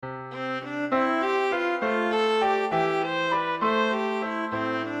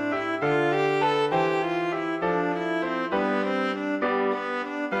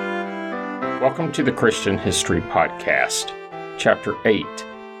Welcome to the Christian History Podcast, Chapter 8,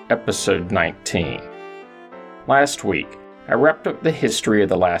 Episode 19. Last week, I wrapped up the history of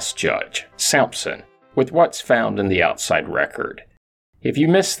the last judge, Samson, with what's found in the outside record. If you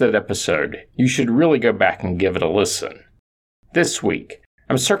missed that episode, you should really go back and give it a listen. This week,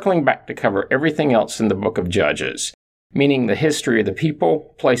 I'm circling back to cover everything else in the book of Judges, meaning the history of the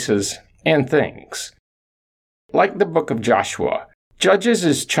people, places, and things. Like the book of Joshua, Judges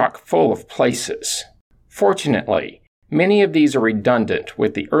is chock full of places. Fortunately, many of these are redundant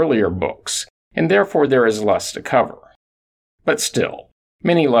with the earlier books, and therefore there is less to cover. But still,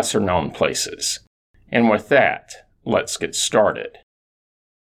 many lesser-known places. And with that, let's get started.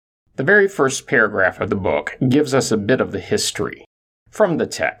 The very first paragraph of the book gives us a bit of the history. From the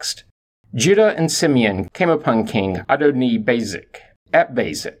text, Judah and Simeon came upon King Adoni-Bezek at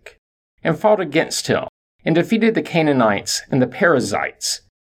Bezek, and fought against him, and defeated the Canaanites and the Perizzites.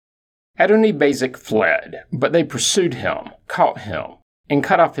 Adoni-Bezek fled, but they pursued him, caught him, and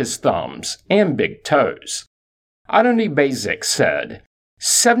cut off his thumbs and big toes. Adoni-Bezek said,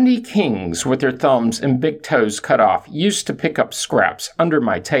 70 kings with their thumbs and big toes cut off used to pick up scraps under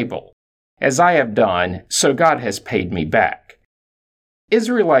my table. As I have done, so God has paid me back.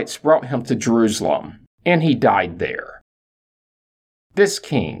 Israelites brought him to Jerusalem, and he died there. This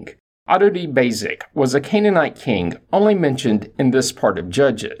king, Adoni-Bezek, was a Canaanite king only mentioned in this part of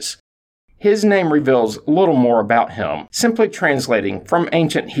Judges. His name reveals little more about him, simply translating from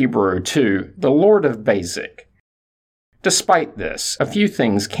ancient Hebrew to the Lord of Bezek. Despite this, a few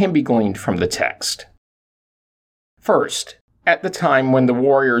things can be gleaned from the text. First, at the time when the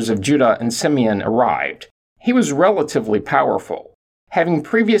warriors of Judah and Simeon arrived, he was relatively powerful, having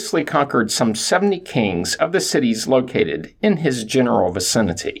previously conquered some 70 kings of the cities located in his general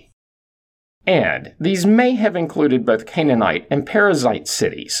vicinity. And these may have included both Canaanite and Perizzite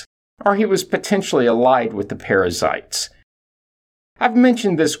cities, or he was potentially allied with the Perizzites. I've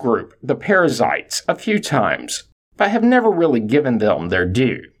mentioned this group, the Perizzites, a few times, but have never really given them their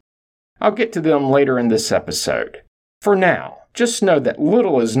due. I'll get to them later in this episode. For now, just know that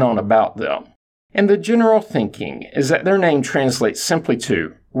little is known about them, and the general thinking is that their name translates simply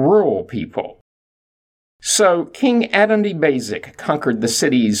to rural people. So, King Adoni-Bezek conquered the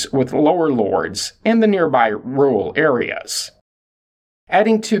cities with lower lords and the nearby rural areas.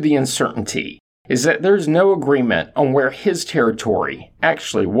 Adding to the uncertainty is that there's no agreement on where his territory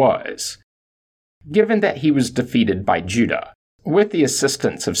actually was. Given that he was defeated by Judah, with the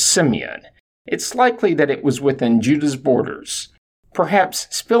assistance of Simeon, it's likely that it was within Judah's borders, perhaps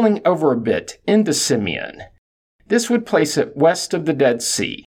spilling over a bit into Simeon. This would place it west of the Dead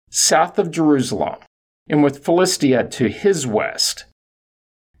Sea, south of Jerusalem, and with Philistia to his west.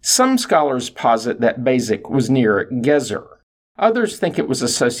 Some scholars posit that Bezek was near Gezer. Others think it was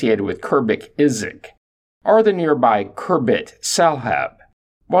associated with Khirbet-Izzik, or the nearby Khirbet-Salhab,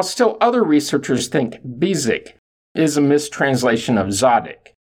 while still other researchers think Bezek is a mistranslation of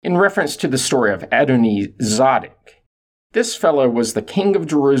Zadok, in reference to the story of Adoni-Zedek. This fellow was the king of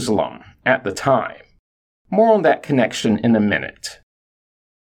Jerusalem at the time. More on that connection in a minute.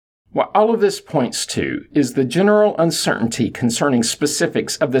 What all of this points to is the general uncertainty concerning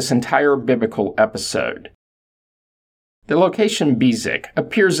specifics of this entire biblical episode. The location Bezek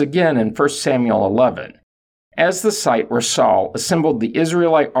appears again in 1 Samuel 11, as the site where Saul assembled the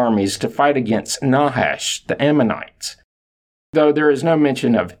Israelite armies to fight against Nahash the Ammonite, though there is no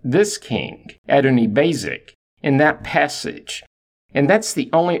mention of this king, Adoni-Bezek, in that passage, and that's the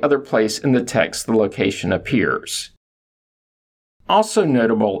only other place in the text the location appears. Also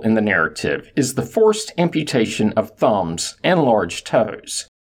notable in the narrative is the forced amputation of thumbs and large toes.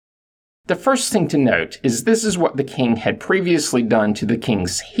 The first thing to note is this is what the king had previously done to the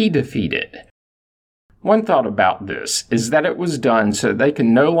kings he defeated. One thought about this is that it was done so they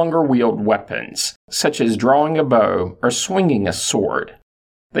can no longer wield weapons, such as drawing a bow or swinging a sword.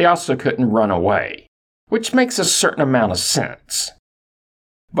 They also couldn't run away, which makes a certain amount of sense.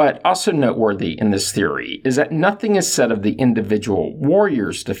 But also noteworthy in this theory is that nothing is said of the individual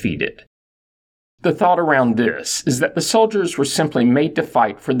warriors defeated. The thought around this is that the soldiers were simply made to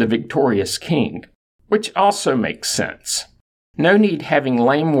fight for the victorious king, which also makes sense. No need having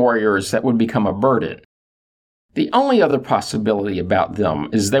lame warriors that would become a burden. The only other possibility about them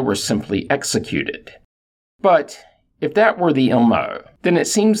is they were simply executed. But if that were the MO, then it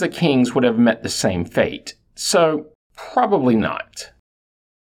seems the kings would have met the same fate, so probably not.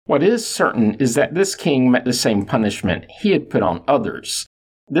 What is certain is that this king met the same punishment he had put on others.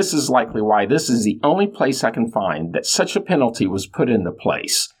 This is likely why this is the only place I can find that such a penalty was put into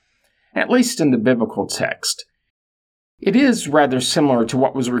place, at least in the biblical text. It is rather similar to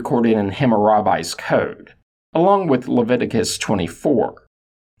what was recorded in Hammurabi's code, along with Leviticus 24.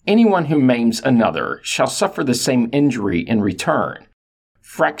 Anyone who maims another shall suffer the same injury in return.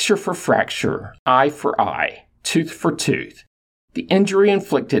 Fracture for fracture, eye for eye, tooth for tooth. The injury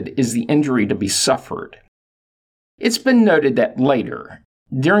inflicted is the injury to be suffered. It's been noted that later,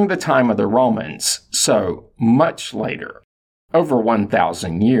 during the time of the Romans, so much later, over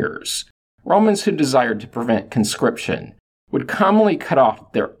 1,000 years, Romans who desired to prevent conscription would commonly cut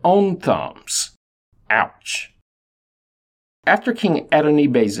off their own thumbs. Ouch. After King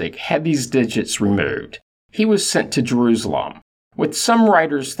Adoni-Bezek had these digits removed, he was sent to Jerusalem, with some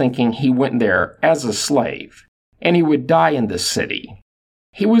writers thinking he went there as a slave, and he would die in the city.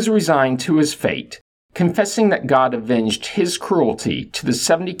 He was resigned to his fate, confessing that God avenged his cruelty to the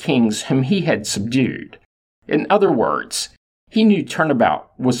 70 kings whom he had subdued. In other words, he knew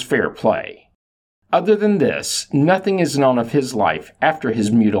turnabout was fair play. Other than this, nothing is known of his life after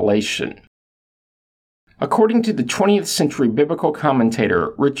his mutilation. According to the 20th century biblical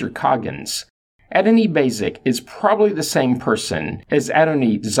commentator Richard Coggins, Adoni-Bezek is probably the same person as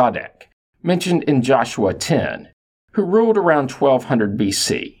Adoni-Bezek, mentioned in Joshua 10, who ruled around 1200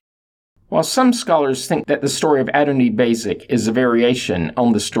 BC. While some scholars think that the story of Adoni-Bezek is a variation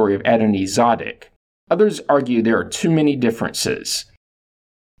on the story of Adoni-Bezek, others argue there are too many differences.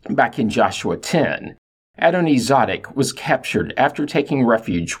 Back in Joshua 10, Adoni-Bezek was captured after taking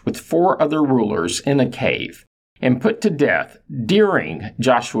refuge with 4 other rulers in a cave and put to death during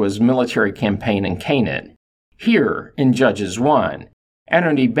Joshua's military campaign in Canaan. Here, in Judges 1,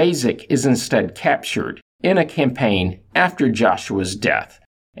 Adoni-Bezek is instead captured in a campaign after Joshua's death,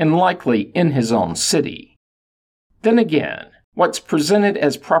 and likely in his own city. Then again, what's presented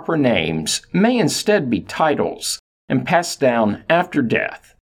as proper names may instead be titles and passed down after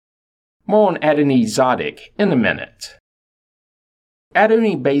death. More on Adoni-Bezek in a minute.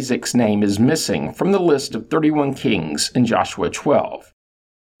 Adoni-Bezek's name is missing from the list of 31 kings in Joshua 12.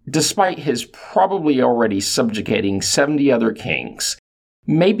 Despite his probably already subjugating 70 other kings,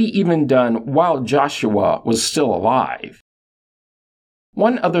 maybe even done while Joshua was still alive.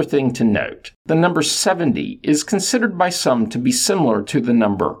 One other thing to note, the number 70 is considered by some to be similar to the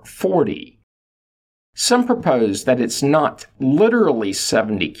number 40. Some propose that it's not literally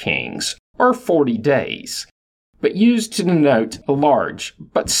 70 kings or 40 days, but used to denote a large,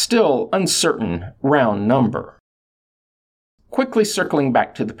 but still uncertain, round number. Quickly circling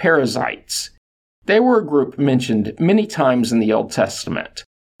back to the Perizzites, they were a group mentioned many times in the Old Testament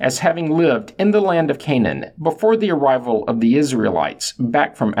as having lived in the land of Canaan before the arrival of the Israelites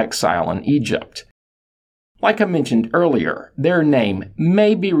back from exile in Egypt. Like I mentioned earlier, their name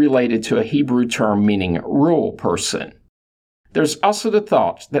may be related to a Hebrew term meaning rural person. There's also the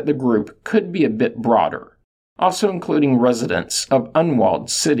thought that the group could be a bit broader, also including residents of unwalled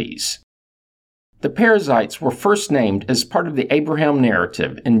cities. The Perizzites were first named as part of the Abraham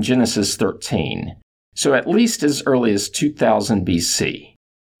narrative in Genesis 13, so at least as early as 2000 BC.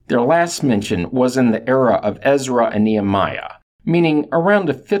 Their last mention was in the era of Ezra and Nehemiah, meaning around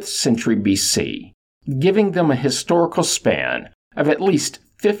the 5th century BC, giving them a historical span of at least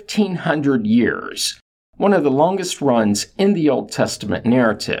 1,500 years, one of the longest runs in the Old Testament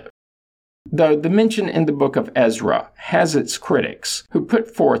narrative. Though the mention in the book of Ezra has its critics, who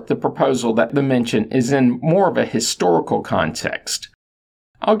put forth the proposal that the mention is in more of a historical context.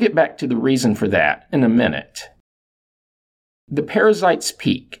 I'll get back to the reason for that in a minute. The Perizzites'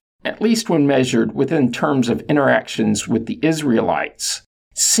 peak, at least when measured within terms of interactions with the Israelites,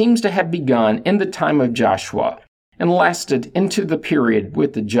 seems to have begun in the time of Joshua and lasted into the period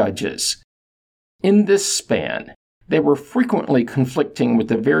with the judges. In this span, they were frequently conflicting with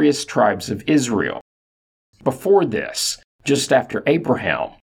the various tribes of Israel. Before this, just after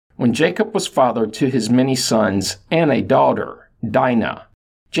Abraham, when Jacob was father to his many sons and a daughter, Dinah,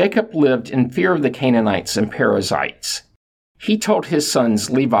 Jacob lived in fear of the Canaanites and Perizzites. He told his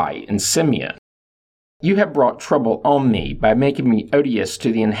sons Levi and Simeon, "You have brought trouble on me by making me odious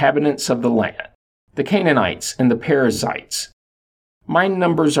to the inhabitants of the land, the Canaanites and the Perizzites. My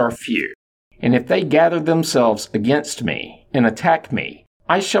numbers are few, and if they gather themselves against me and attack me,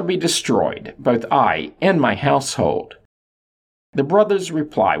 I shall be destroyed, both I and my household." The brothers'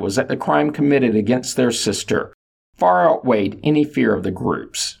 reply was that the crime committed against their sister far outweighed any fear of the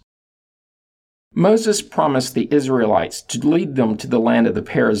groups. Moses promised the Israelites to lead them to the land of the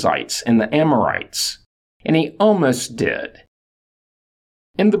Perizzites and the Amorites, and he almost did.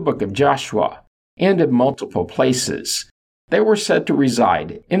 In the book of Joshua, and in multiple places, they were said to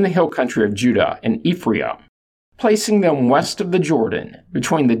reside in the hill country of Judah and Ephraim, placing them west of the Jordan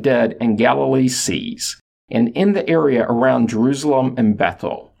between the Dead and Galilee seas, and in the area around Jerusalem and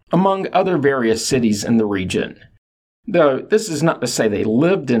Bethel, among other various cities in the region. Though this is not to say they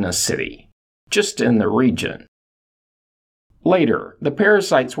lived in a city, just in the region. Later, the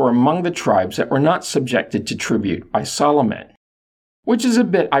Perizzites were among the tribes that were not subjected to tribute by Solomon, which is a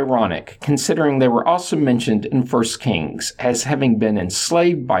bit ironic considering they were also mentioned in 1 Kings as having been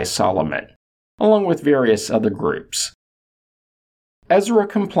enslaved by Solomon, along with various other groups. Ezra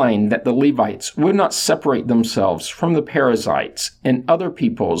complained that the Levites would not separate themselves from the Perizzites and other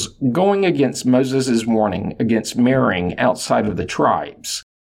peoples, going against Moses' warning against marrying outside of the tribes.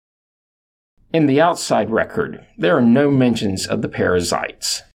 In the outside record, there are no mentions of the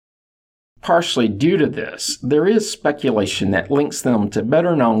Perizzites. Partially due to this, there is speculation that links them to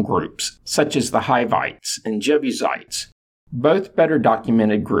better-known groups, such as the Hivites and Jebusites, both better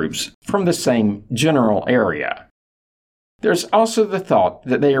documented groups from the same general area. There's also the thought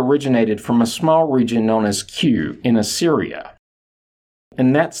that they originated from a small region known as Q in Assyria.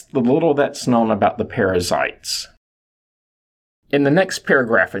 And that's the little that's known about the Perizzites. In the next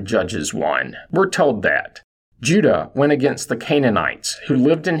paragraph of Judges 1, we're told that Judah went against the Canaanites who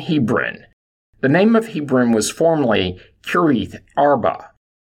lived in Hebron. The name of Hebron was formerly Kiriath Arba,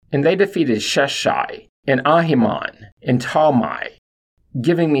 and they defeated Sheshai and Ahiman and Talmai,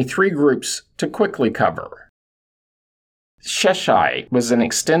 giving me 3 groups to quickly cover. Sheshai was an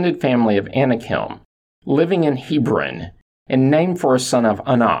extended family of Anakim, living in Hebron, and named for a son of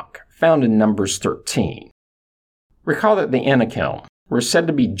Anak, found in Numbers 13. Recall that the Anakim were said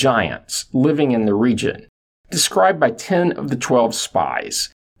to be giants living in the region, described by 10 of the 12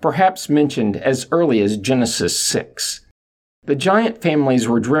 spies, perhaps mentioned as early as Genesis 6. The giant families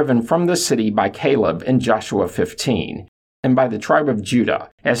were driven from the city by Caleb in Joshua 15, and by the tribe of Judah,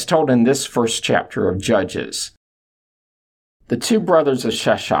 as told in this first chapter of Judges. The 2 brothers of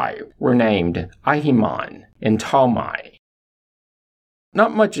Sheshai were named Ahiman and Talmai.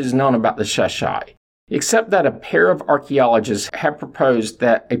 Not much is known about the Sheshai, except that a pair of archaeologists have proposed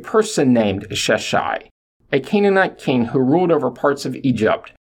that a person named Sheshai, a Canaanite king who ruled over parts of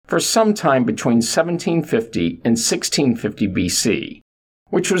Egypt for some time between 1750 and 1650 BC,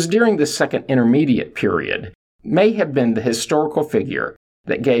 which was during the Second Intermediate Period, may have been the historical figure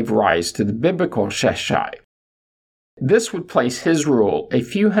that gave rise to the biblical Sheshai. This would place his rule a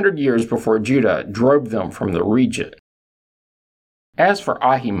few hundred years before Judah drove them from the region. As for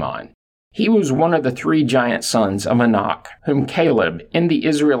Ahiman, he was one of the 3 giant sons of Anak, whom Caleb and the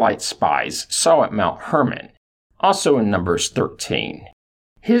Israelite spies saw at Mount Hermon, also in Numbers 13.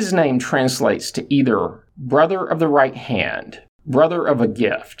 His name translates to either brother of the right hand, brother of a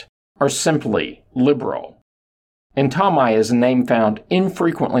gift, or simply liberal. And Talmai is a name found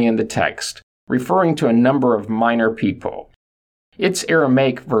infrequently in the text, referring to a number of minor people. Its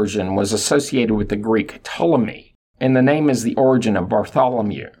Aramaic version was associated with the Greek Ptolemy, and the name is the origin of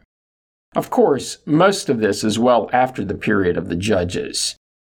Bartholomew. Of course, most of this is well after the period of the Judges.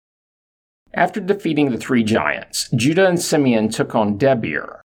 After defeating the 3 giants, Judah and Simeon took on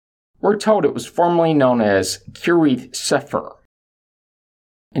Debir. We're told it was formerly known as Kiriath Sefer.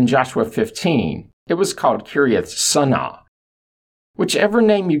 In Joshua 15, it was called Kiriath Sanah. Whichever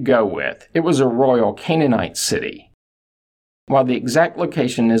name you go with, it was a royal Canaanite city. While the exact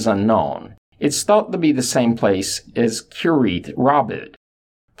location is unknown, it's thought to be the same place as Kiriath Rabid,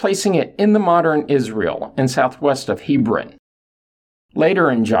 placing it in the modern Israel and southwest of Hebron.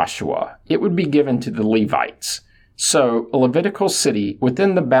 Later in Joshua, it would be given to the Levites, so a Levitical city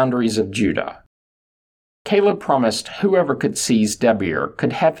within the boundaries of Judah. Caleb promised whoever could seize Debir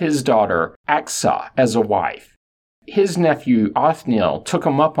could have his daughter Achsah as a wife. His nephew Othniel took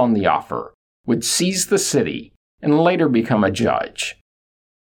him up on the offer, would seize the city, and later become a judge.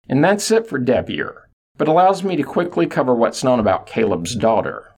 And that's it for Debir, but allows me to quickly cover what's known about Caleb's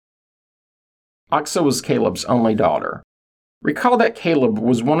daughter. Achsah was Caleb's only daughter. Recall that Caleb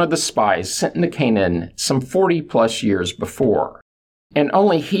was one of the spies sent into Canaan some 40-plus years before, and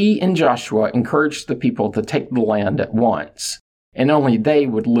only he and Joshua encouraged the people to take the land at once, and only they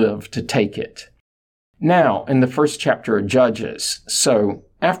would live to take it. Now, in the first chapter of Judges, so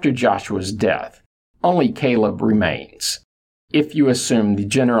after Joshua's death, only Caleb remains, if you assume the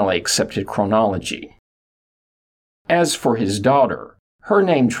generally accepted chronology. As for his daughter, her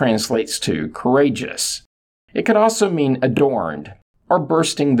name translates to courageous. It could also mean adorned or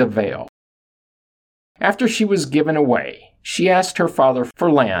bursting the veil. After she was given away, she asked her father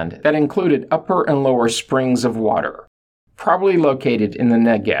for land that included upper and lower springs of water, probably located in the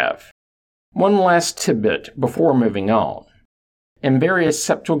Negev. One last tidbit before moving on. In various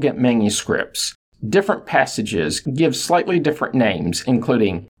Septuagint manuscripts, different passages give slightly different names,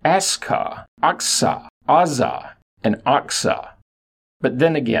 including Achsah, Achsah and Achsah. But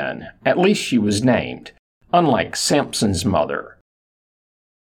then again, at least she was named, unlike Samson's mother.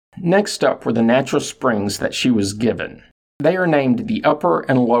 Next up were the natural springs that she was given. They are named the Upper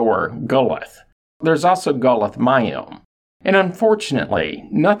and Lower Guleth. There's also Guleth Mayim. And unfortunately,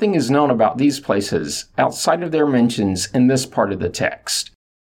 nothing is known about these places outside of their mentions in this part of the text.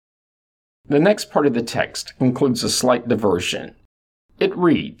 The next part of the text includes a slight diversion. It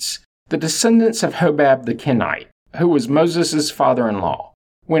reads, "The descendants of Hobab the Kenite, who was Moses' father-in-law,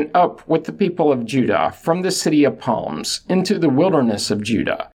 went up with the people of Judah from the city of palms into the wilderness of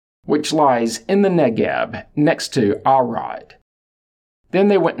Judah, which lies in the Negeb next to Arad. Then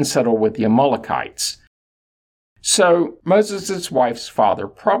they went and settled with the Amalekites." So Moses' wife's father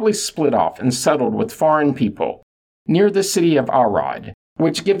probably split off and settled with foreign people near the city of Arad,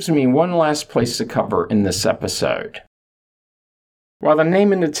 which gives me one last place to cover in this episode. While the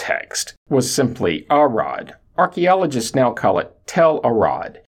name in the text was simply Arad, archaeologists now call it Tel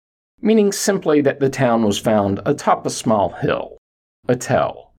Arad, meaning simply that the town was found atop a small hill, a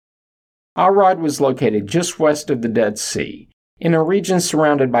tell. Arad was located just west of the Dead Sea, in a region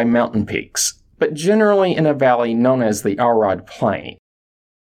surrounded by mountain peaks, but generally in a valley known as the Arad Plain.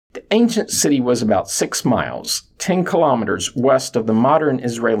 The ancient city was about 6 miles, 10 kilometers west of the modern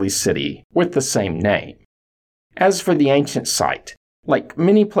Israeli city with the same name. As for the ancient site, like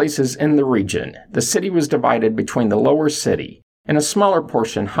many places in the region, the city was divided between the lower city and a smaller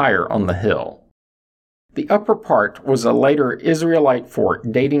portion higher on the hill. The upper part was a later Israelite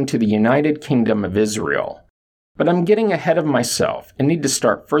fort dating to the United Kingdom of Israel. But I'm getting ahead of myself and need to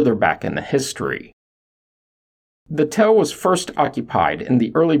start further back in the history. The tell was first occupied in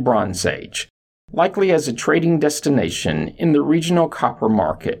the early Bronze Age, likely as a trading destination in the regional copper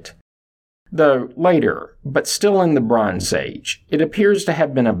market. Though later, but still in the Bronze Age, it appears to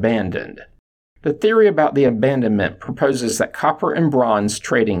have been abandoned. The theory about the abandonment proposes that copper and bronze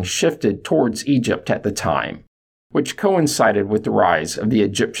trading shifted towards Egypt at the time, which coincided with the rise of the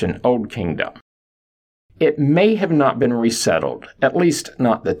Egyptian Old Kingdom. It may have not been resettled, at least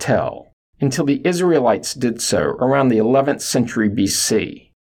not the tell, until the Israelites did so around the 11th century BC.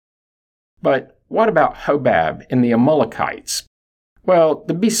 But what about Hobab and the Amalekites? Well,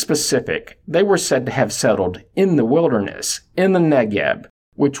 to be specific, they were said to have settled in the wilderness, in the Negeb,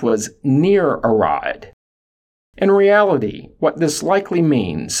 which was near Arad. In reality, what this likely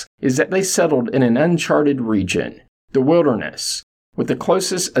means is that they settled in an uncharted region, the wilderness, with the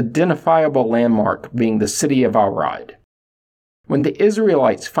closest identifiable landmark being the city of Arad. When the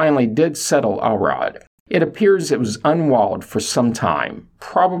Israelites finally did settle Arad, it appears it was unwalled for some time,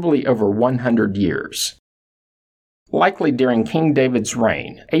 probably over 100 years. Likely during King David's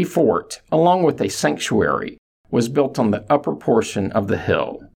reign, a fort, along with a sanctuary, was built on the upper portion of the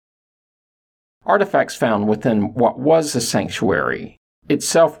hill. Artifacts found within what was the sanctuary,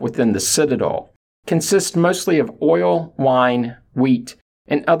 itself within the citadel, consist mostly of oil, wine, wheat,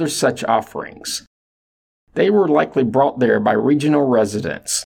 and other such offerings. They were likely brought there by regional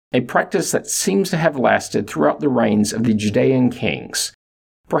residents, a practice that seems to have lasted throughout the reigns of the Judean kings,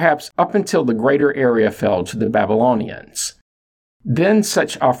 perhaps up until the greater area fell to the Babylonians. Then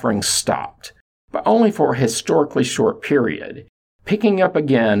such offerings stopped, but only for a historically short period, picking up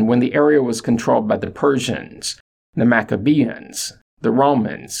again when the area was controlled by the Persians, the Maccabees, the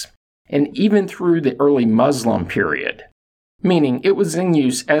Romans, and even through the early Muslim period, meaning it was in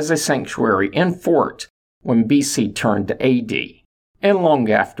use as a sanctuary and fort when BC turned to AD, and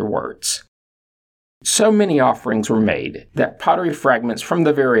long afterwards. So many offerings were made that pottery fragments from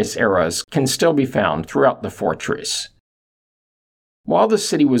the various eras can still be found throughout the fortress. While the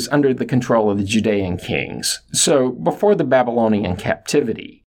city was under the control of the Judean kings, so before the Babylonian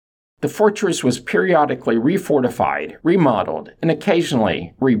captivity, the fortress was periodically refortified, remodeled, and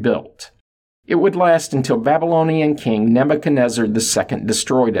occasionally rebuilt. It would last until Babylonian king Nebuchadnezzar II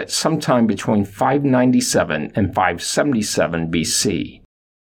destroyed it sometime between 597 and 577 BC.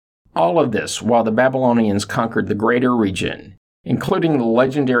 All of this while the Babylonians conquered the greater region, including the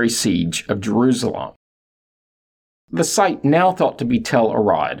legendary siege of Jerusalem. The site now thought to be Tel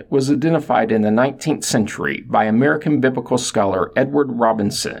Arad was identified in the 19th century by American biblical scholar Edward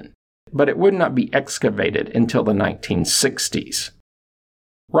Robinson, but it would not be excavated until the 1960s.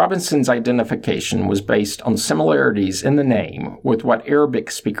 Robinson's identification was based on similarities in the name with what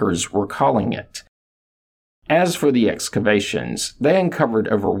Arabic speakers were calling it. As for the excavations, they uncovered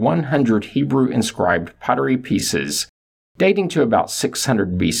over 100 Hebrew-inscribed pottery pieces dating to about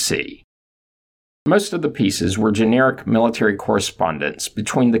 600 BC. Most of the pieces were generic military correspondence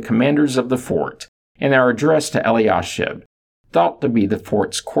between the commanders of the fort and are addressed to Eliashib, thought to be the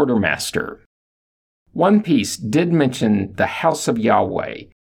fort's quartermaster. One piece did mention the house of Yahweh,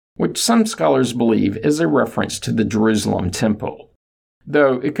 which some scholars believe is a reference to the Jerusalem temple,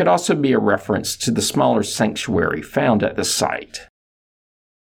 though it could also be a reference to the smaller sanctuary found at the site.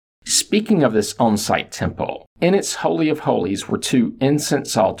 Speaking of this on-site temple, in its Holy of Holies were 2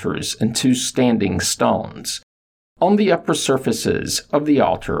 incense altars and 2 standing stones. On the upper surfaces of the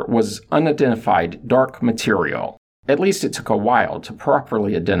altar was unidentified dark material. At least it took a while to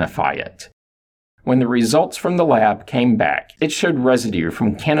properly identify it. When the results from the lab came back, it showed residue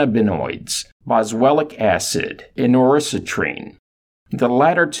from cannabinoids, boswellic acid, and oricitrine, the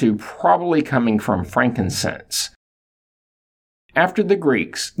latter 2 probably coming from frankincense. After the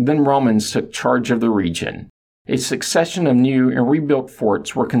Greeks, then Romans took charge of the region. A succession of new and rebuilt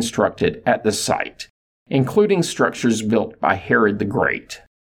forts were constructed at the site, including structures built by Herod the Great.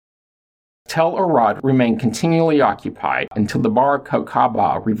 Tel Arad remained continually occupied until the Bar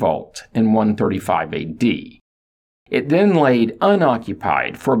Kokhba revolt in 135 AD. It then laid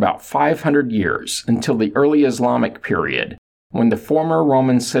unoccupied for about 500 years until the early Islamic period, when the former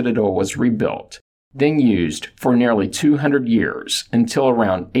Roman citadel was rebuilt, then used for nearly 200 years until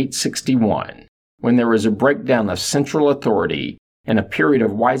around 861, when there was a breakdown of central authority and a period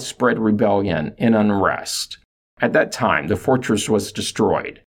of widespread rebellion and unrest. At that time, the fortress was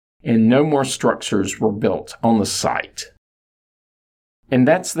destroyed, and no more structures were built on the site. And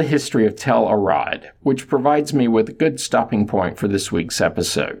that's the history of Tel Arad, which provides me with a good stopping point for this week's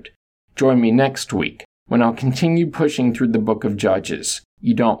episode. Join me next week when I'll continue pushing through the book of Judges.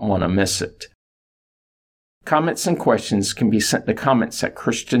 You don't want to miss it. Comments and questions can be sent to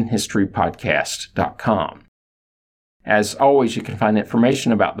comments@christianhistorypodcast.com. As always, you can find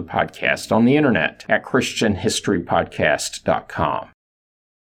information about the podcast on the internet at christianhistorypodcast.com.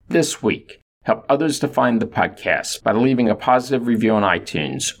 This week, help others to find the podcast by leaving a positive review on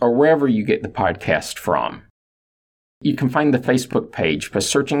iTunes or wherever you get the podcast from. You can find the Facebook page by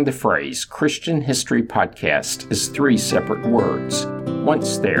searching the phrase Christian History Podcast as 3 separate words.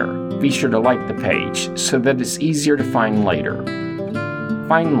 Once there, be sure to like the page so that it's easier to find later.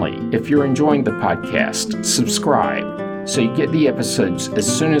 Finally, if you're enjoying the podcast, subscribe so you get the episodes as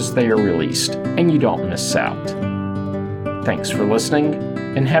soon as they are released and you don't miss out. Thanks for listening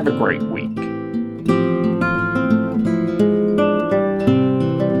and have a great week.